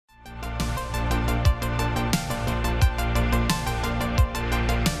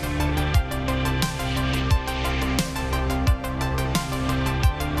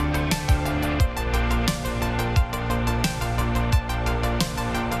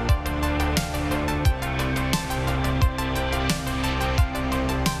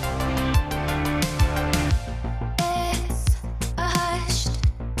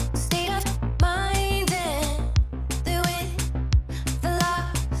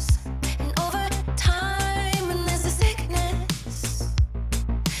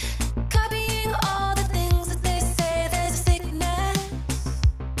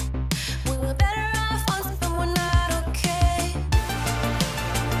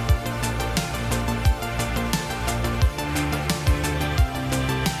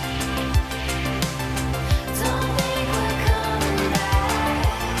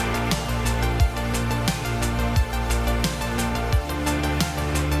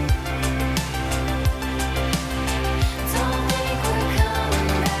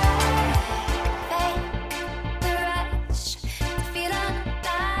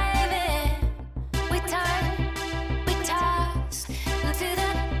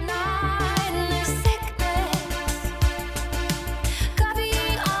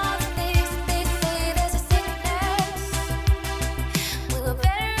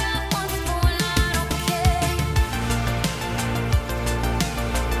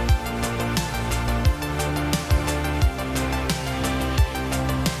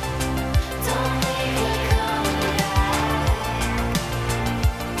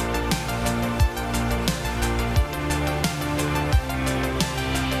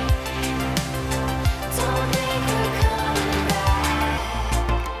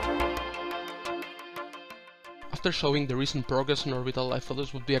after showing the recent progress on Orbital, I thought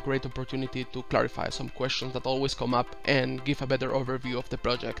this would be a great opportunity to clarify some questions that always come up and give a better overview of the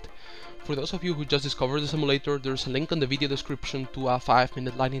project. For those of you who just discovered this emulator, there's a link in the video description to a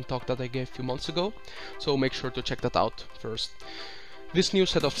 5-minute lightning talk that I gave a few months ago, so make sure to check that out first. This new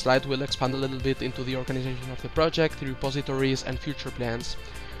set of slides will expand a little bit into the organization of the project, the repositories and future plans.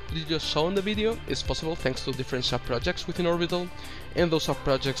 What you just saw in the video is possible thanks to different sub-projects within Orbital, and those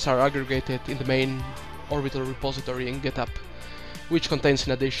sub-projects are aggregated in the main Orbital repository in GitHub, which contains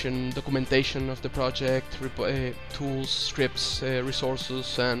in addition documentation of the project, tools, scripts,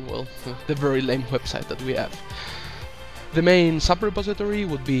 resources, and well, the very lame website that we have. The main sub-repository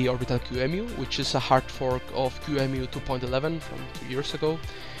would be orbital-qemu, which is a hard fork of QEMU 2.11 from 2 years ago,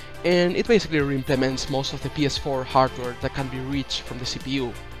 and it basically re-implements most of the PS4 hardware that can be reached from the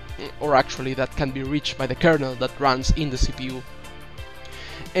CPU, or actually that can be reached by the kernel that runs in the CPU.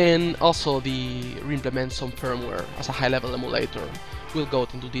 And also re-implements some firmware as a high-level emulator. We'll go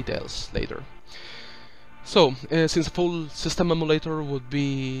into details later. So, since a full system emulator would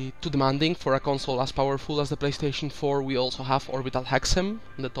be too demanding for a console as powerful as the PlayStation 4, we also have orbital-qemu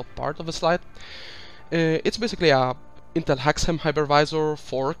in the top part of the slide. It's basically a Intel Hexem hypervisor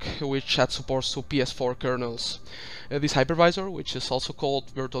fork which adds support to PS4 kernels. This hypervisor, which is also called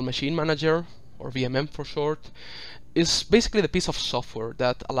Virtual Machine Manager, or VMM for short, is basically the piece of software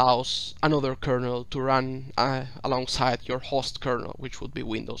that allows another kernel to run alongside your host kernel, which would be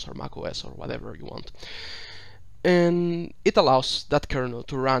Windows or Mac OS or whatever you want. And it allows that kernel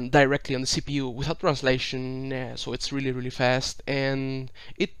to run directly on the CPU without translation, so it's really fast, and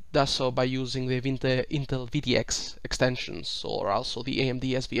it does so by using the Intel VTX extensions, or also the AMD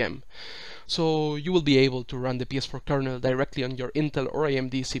SVM. So you will be able to run the PS4 kernel directly on your Intel or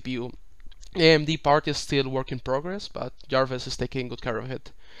AMD CPU. The AMD part is still work in progress, but Jarvis is taking good care of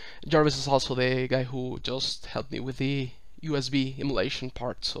it. Jarvis is also the guy who just helped me with the USB emulation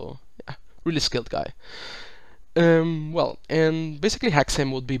part, so yeah, really skilled guy. Well, and basically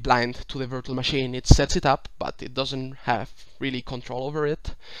Hexem would be blind to the virtual machine. It sets it up, but it doesn't have really control over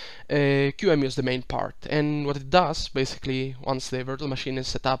it. QEMU is the main part, and what it does, basically, once the virtual machine is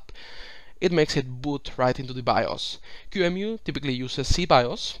set up, it makes it boot right into the BIOS. QEMU typically uses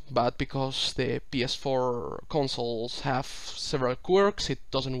cBIOS, but because the PS4 consoles have several quirks, it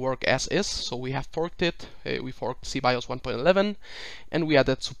doesn't work as is, so we have forked it. We forked cBIOS 1.11, and we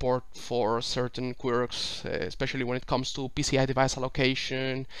added support for certain quirks, especially when it comes to PCI device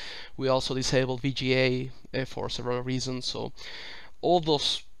allocation. We also disabled VGA for several reasons, so all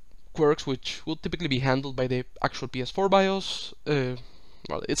those quirks, which would typically be handled by the actual PS4 BIOS,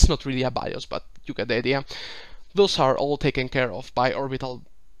 well, it's not really a BIOS, but you get the idea. Those are all taken care of by Orbital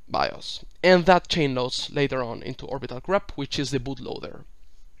BIOS. And that chain loads later on into orbital-qemu, which is the bootloader.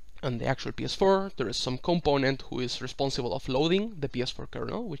 On the actual PS4, there is some component who is responsible of loading the PS4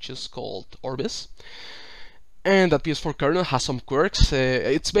 kernel, which is called Orbis. And that PS4 kernel has some quirks.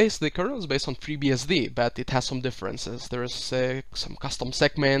 The kernel is based on FreeBSD, but it has some differences. There is some custom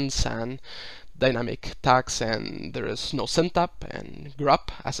segments and dynamic tags, and there is no syntap, and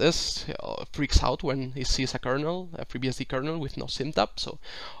grub, as is, freaks out when he sees a kernel, a FreeBSD kernel with no syntap, so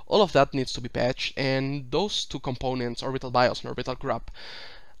all of that needs to be patched, and those two components, orbital BIOS and orbital grub,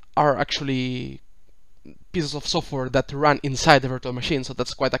 are actually pieces of software that run inside the virtual machine, so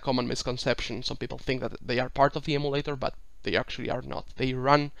that's quite a common misconception. Some people think that they are part of the emulator, but they actually are not. They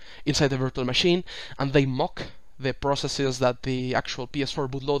run inside the virtual machine, and they mock the processes that the actual PS4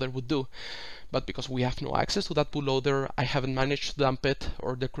 bootloader would do. But because we have no access to that bootloader, I haven't managed to dump it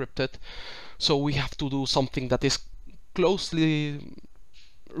or decrypt it, so we have to do something that is closely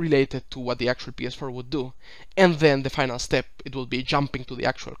related to what the actual PS4 would do. And then the final step, it will be jumping to the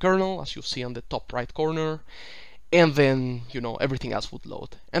actual kernel, as you see on the top right corner, and then, you know, everything else would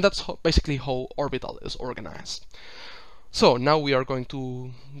load. And that's basically how Orbital is organized. So now we are going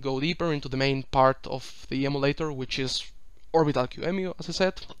to go deeper into the main part of the emulator, which is orbital-qemu, as I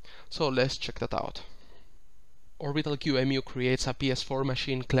said. So let's check that out. Orbital-qemu creates a PS4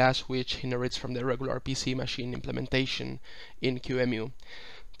 machine class which inherits from the regular PC machine implementation in QEMU.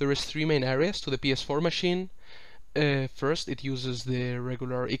 There is three main areas to the PS4 machine. First, it uses the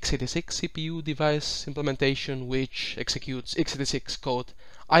regular x86 CPU device implementation, which executes x86 code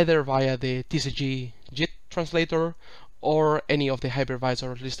either via the TCG JIT translator or any of the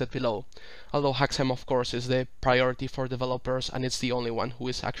hypervisors listed below, although Hexem of course is the priority for developers, and it's the only one who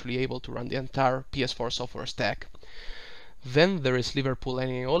is actually able to run the entire PS4 software stack. Then there is Liverpool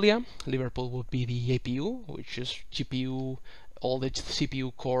and Aeolia. Liverpool would be the APU, which is GPU, all the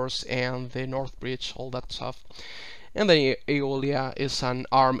CPU cores and the North Bridge, all that stuff. And then Aeolia is an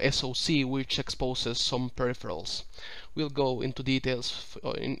ARM SoC which exposes some peripherals. We'll go into details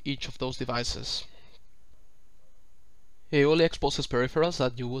in each of those devices. Aeolia exposes peripherals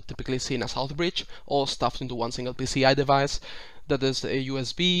that you would typically see in a South Bridge, all stuffed into one single PCI device. That is a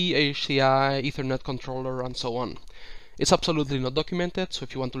USB, HCI, Ethernet controller, and so on. It's absolutely not documented, so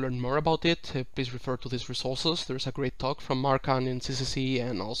if you want to learn more about it, please refer to these resources. There's a great talk from Markan in CCC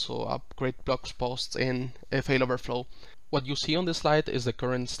and also a great blog post in Failoverflow. What you see on this slide is the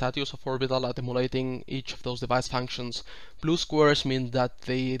current status of Orbital at emulating each of those device functions. Blue squares mean that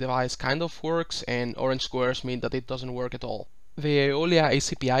the device kind of works, and orange squares mean that it doesn't work at all. The Aeolia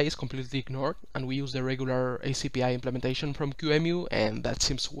ACPI is completely ignored, and we use the regular ACPI implementation from QEMU, and that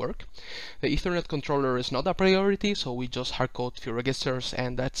seems to work. The Ethernet controller is not a priority, so we just hardcode few registers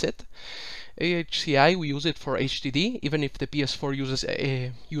and that's it. AHCI, we use it for HDD, even if the PS4 uses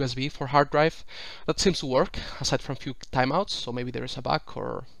a USB for hard drive. That seems to work, aside from few timeouts, so maybe there is a bug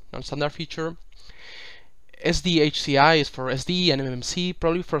or non-standard feature. SDHCI is for SD and MMC,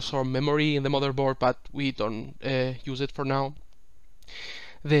 probably for some memory in the motherboard, but we don't use it for now.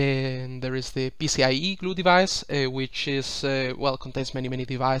 Then there is the PCIe glue device, which is, well, contains many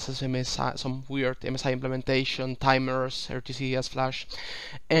devices, MSI, some weird MSI implementation, timers, RTCS flash.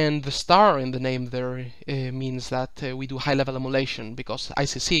 And the star in the name there means that we do high-level emulation, because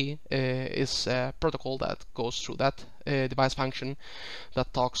ICC is a protocol that goes through that device function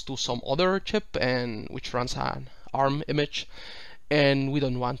that talks to some other chip and which runs an ARM image. And we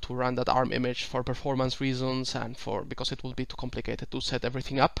don't want to run that ARM image for performance reasons and because it will be too complicated to set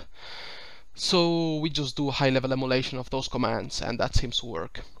everything up. So we just do high-level emulation of those commands, and that seems to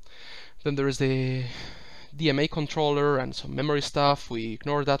work. Then there is the DMA controller and some memory stuff. We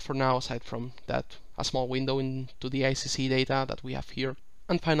ignore that for now, aside from that a small window into the ICC data that we have here.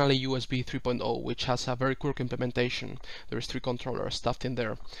 And finally USB 3.0, which has a very quirky implementation. There's 3 controllers stuffed in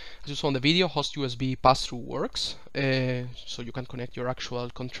there. As you saw in the video, host USB passthrough works, so you can connect your actual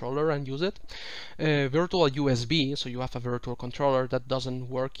controller and use it. Virtual USB, so you have a virtual controller that doesn't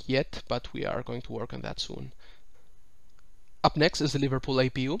work yet, but we are going to work on that soon. Up next is the Liverpool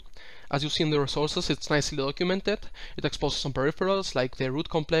APU. As you see in the resources, it's nicely documented. It exposes some peripherals like the root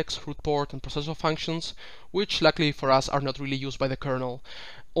complex, root port, and processor functions, which luckily for us are not really used by the kernel.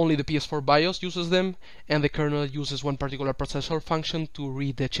 Only the PS4 BIOS uses them, and the kernel uses one particular processor function to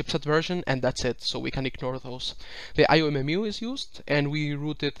read the chipset version, and that's it, so we can ignore those. The IOMMU is used, and we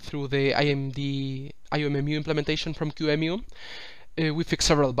route it through the AMD IOMMU implementation from QEMU. We fixed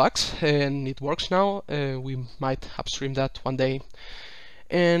several bugs and it works now. We might upstream that one day.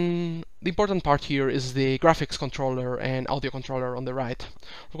 And the important part here is the graphics controller and audio controller on the right.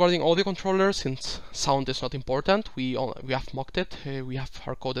 Regarding audio controller, since sound is not important, we have mocked it. We have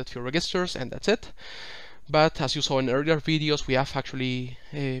hard-coded few registers and that's it. But as you saw in earlier videos, we have actually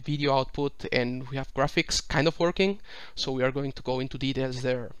video output and we have graphics kind of working. So we are going to go into details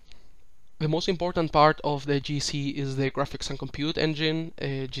there. The most important part of the GC is the Graphics and Compute Engine,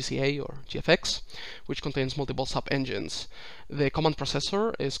 GCA or GFX, which contains multiple sub-engines. The command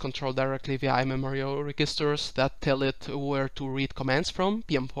processor is controlled directly via memory registers that tell it where to read commands from,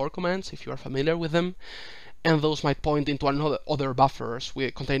 PM4 commands if you are familiar with them, and those might point into other buffers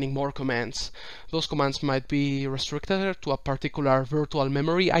containing more commands. Those commands might be restricted to a particular virtual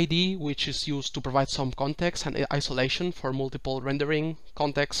memory ID, which is used to provide some context and isolation for multiple rendering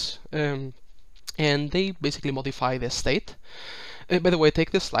contexts, and they basically modify the state. By the way,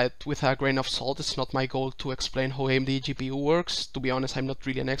 take this slide with a grain of salt. It's not my goal to explain how AMD GPU works. To be honest, I'm not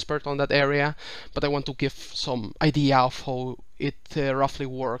really an expert on that area, but I want to give some idea of how it roughly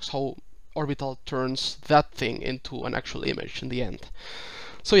works, how Orbital turns that thing into an actual image in the end.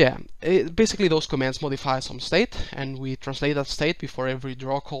 So yeah, basically those commands modify some state, and we translate that state before every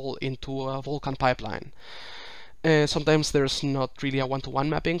draw call into a Vulkan pipeline. Sometimes there's not really a one-to-one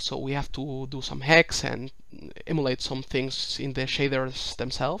mapping, so we have to do some hacks and emulate some things in the shaders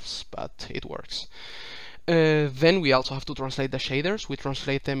themselves, but it works. Then we also have to translate the shaders. We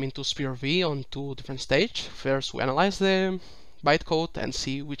translate them into SPIR-V on 2 different stages. First, we analyze the bytecode and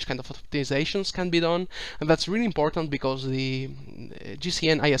see which kind of optimizations can be done, and that's really important because the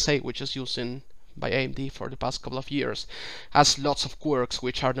GCN ISA, which is used by AMD for the past couple of years, has lots of quirks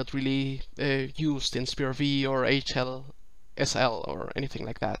which are not really used in SPIR-V or HLSL or anything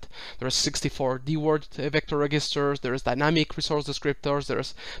like that. There's 64 D-word vector registers, there's dynamic resource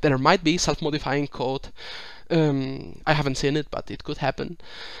descriptors, there might be self-modifying code. I haven't seen it, but it could happen.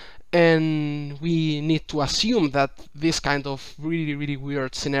 And we need to assume that this kind of really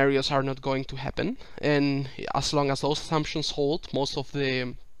weird scenarios are not going to happen. And as long as those assumptions hold, most of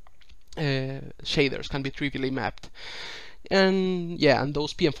the shaders can be trivially mapped. And yeah, and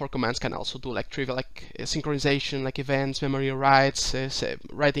those PM4 commands can also do like trivial, like synchronization, like events, memory writes,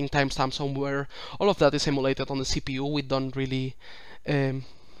 writing timestamp somewhere. All of that is emulated on the CPU. We don't really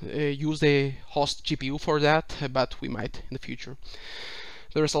use the host GPU for that, but we might in the future.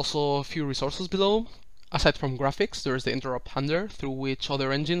 There is also a few resources below. Aside from graphics, there's the interrupt handler, through which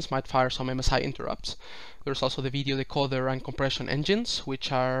other engines might fire some MSI interrupts. There's also the video decoder and compression engines,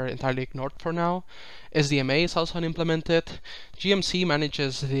 which are entirely ignored for now. SDMA is also unimplemented. GMC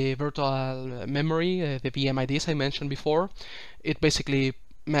manages the virtual memory, the VM IDs I mentioned before. It basically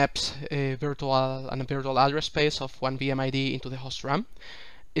maps a virtual address space of one VM ID into the host RAM.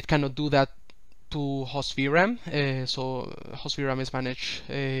 It cannot do that to host VRAM, so host VRAM is managed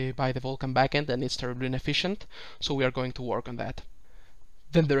by the Vulkan backend, and it's terribly inefficient, so we are going to work on that.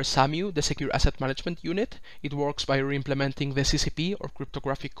 Then there is SAMU, the Secure Asset Management Unit. It works by re-implementing the CCP, or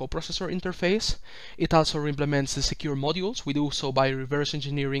Cryptographic Coprocessor interface. It also re-implements the secure modules. We do so by reverse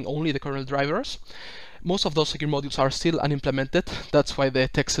engineering only the kernel drivers. Most of those secure modules are still unimplemented, that's why the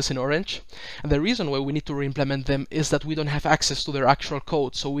text is in orange. And the reason why we need to re-implement them is that we don't have access to their actual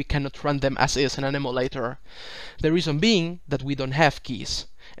code, so we cannot run them as is in an emulator. The reason being that we don't have keys.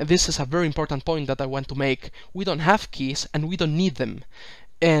 And this is a very important point that I want to make. We don't have keys and we don't need them.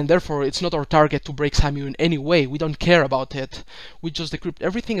 And therefore it's not our target to break SAMU in any way. We don't care about it. We just decrypt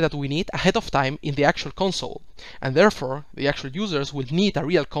everything that we need ahead of time in the actual console. And therefore the actual users will need a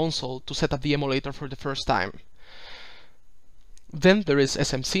real console to set up the emulator for the first time. Then there is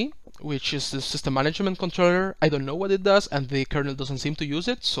SMC, which is the system management controller. I don't know what it does, and the kernel doesn't seem to use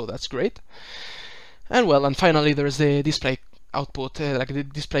it, so that's great. And well, and finally there is the display output, like the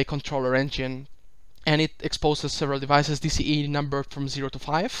display controller engine. And it exposes several devices DCE numbered from 0 to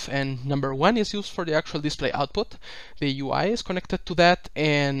 5, and number 1 is used for the actual display output. The UI is connected to that,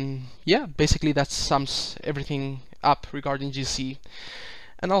 and yeah, basically that sums everything up regarding GC.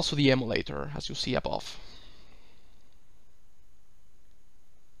 And also the emulator, as you see above.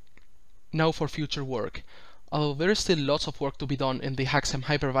 Now for future work. Although there is still lots of work to be done in the HAXM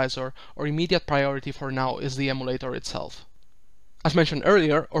hypervisor, our immediate priority for now is the emulator itself. As mentioned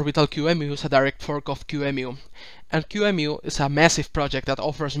earlier, orbital-qemu is a direct fork of QEMU, and QEMU is a massive project that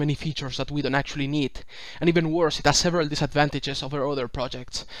offers many features that we don't actually need, and even worse, it has several disadvantages over other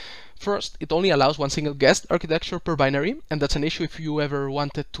projects. First, it only allows one single guest architecture per binary, and that's an issue if you ever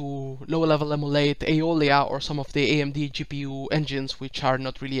wanted to low-level emulate Aeolia or some of the AMD GPU engines, which are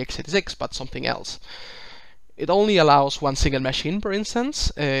not really x86 but something else. It only allows one single machine per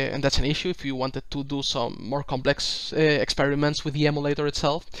instance, and that's an issue if you wanted to do some more complex experiments with the emulator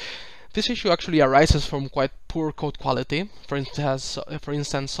itself. This issue actually arises from quite poor code quality. For instance,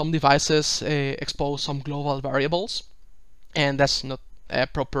 some devices expose some global variables, and that's not a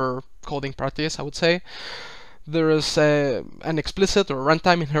proper coding practice, I would say. There is an explicit or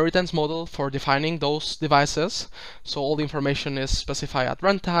runtime inheritance model for defining those devices, so all the information is specified at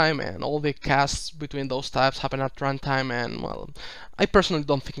runtime, and all the casts between those types happen at runtime, and well, I personally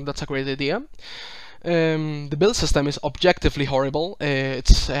don't think that's a great idea. The build system is objectively horrible.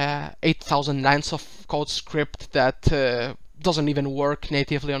 It's 8,000 lines of code script that doesn't even work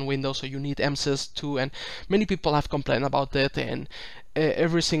natively on Windows, so you need MSys too, and many people have complained about it, and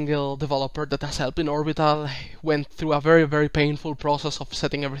every single developer that has helped in Orbital went through a very, very painful process of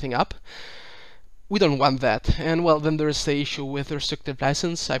setting everything up. We don't want that. And well, then there's the issue with restrictive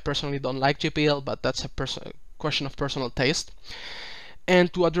license. I personally don't like GPL, but that's a question of personal taste.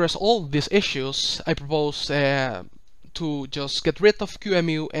 And to address all these issues, I propose to just get rid of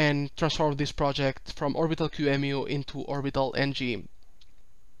QEMU and transform this project from orbital-qemu into orbital-ng.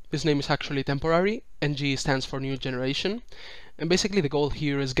 This name is actually temporary. NG stands for new generation. And basically the goal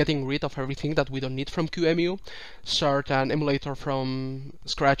here is getting rid of everything that we don't need from QEMU, start an emulator from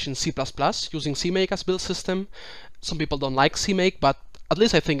scratch in C++ using CMake as build system. Some people don't like CMake, but at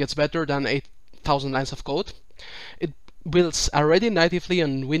least I think it's better than 8,000 lines of code. It builds already natively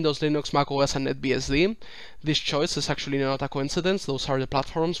on Windows, Linux, Mac OS, and NetBSD. This choice is actually not a coincidence. Those are the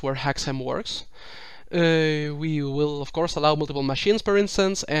platforms where HAXM works. We will of course allow multiple machines per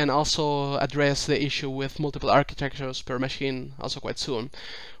instance, and also address the issue with multiple architectures per machine also quite soon.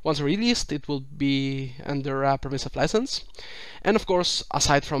 Once released, it will be under a permissive license. And of course,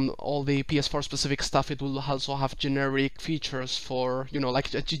 aside from all the PS4 specific stuff, it will also have generic features for, you know,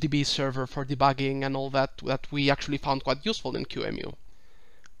 like a GDB server for debugging and all that we actually found quite useful in QEMU.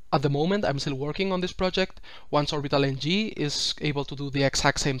 At the moment, I'm still working on this project. Once orbital-ng is able to do the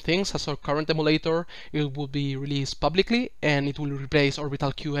exact same things as our current emulator, it will be released publicly, and it will replace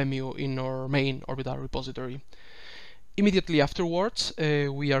orbital-qemu in our main orbital repository. Immediately afterwards,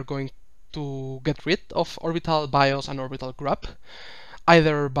 we are going to get rid of orbital BIOS and orbital grub,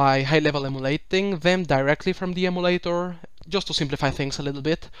 either by high-level emulating them directly from the emulator, just to simplify things a little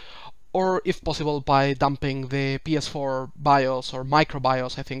bit, or if possible by dumping the PS4 BIOS or micro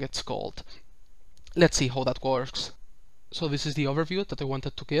BIOS, I think it's called. Let's see how that works. So this is the overview that I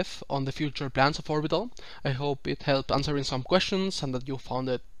wanted to give on the future plans of Orbital. I hope it helped answering some questions and that you found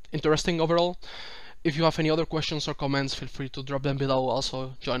it interesting overall. If you have any other questions or comments, feel free to drop them below.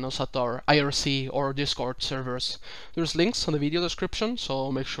 Also, join us at our IRC or Discord servers. There's links on the video description,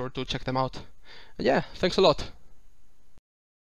 so make sure to check them out. And yeah, thanks a lot.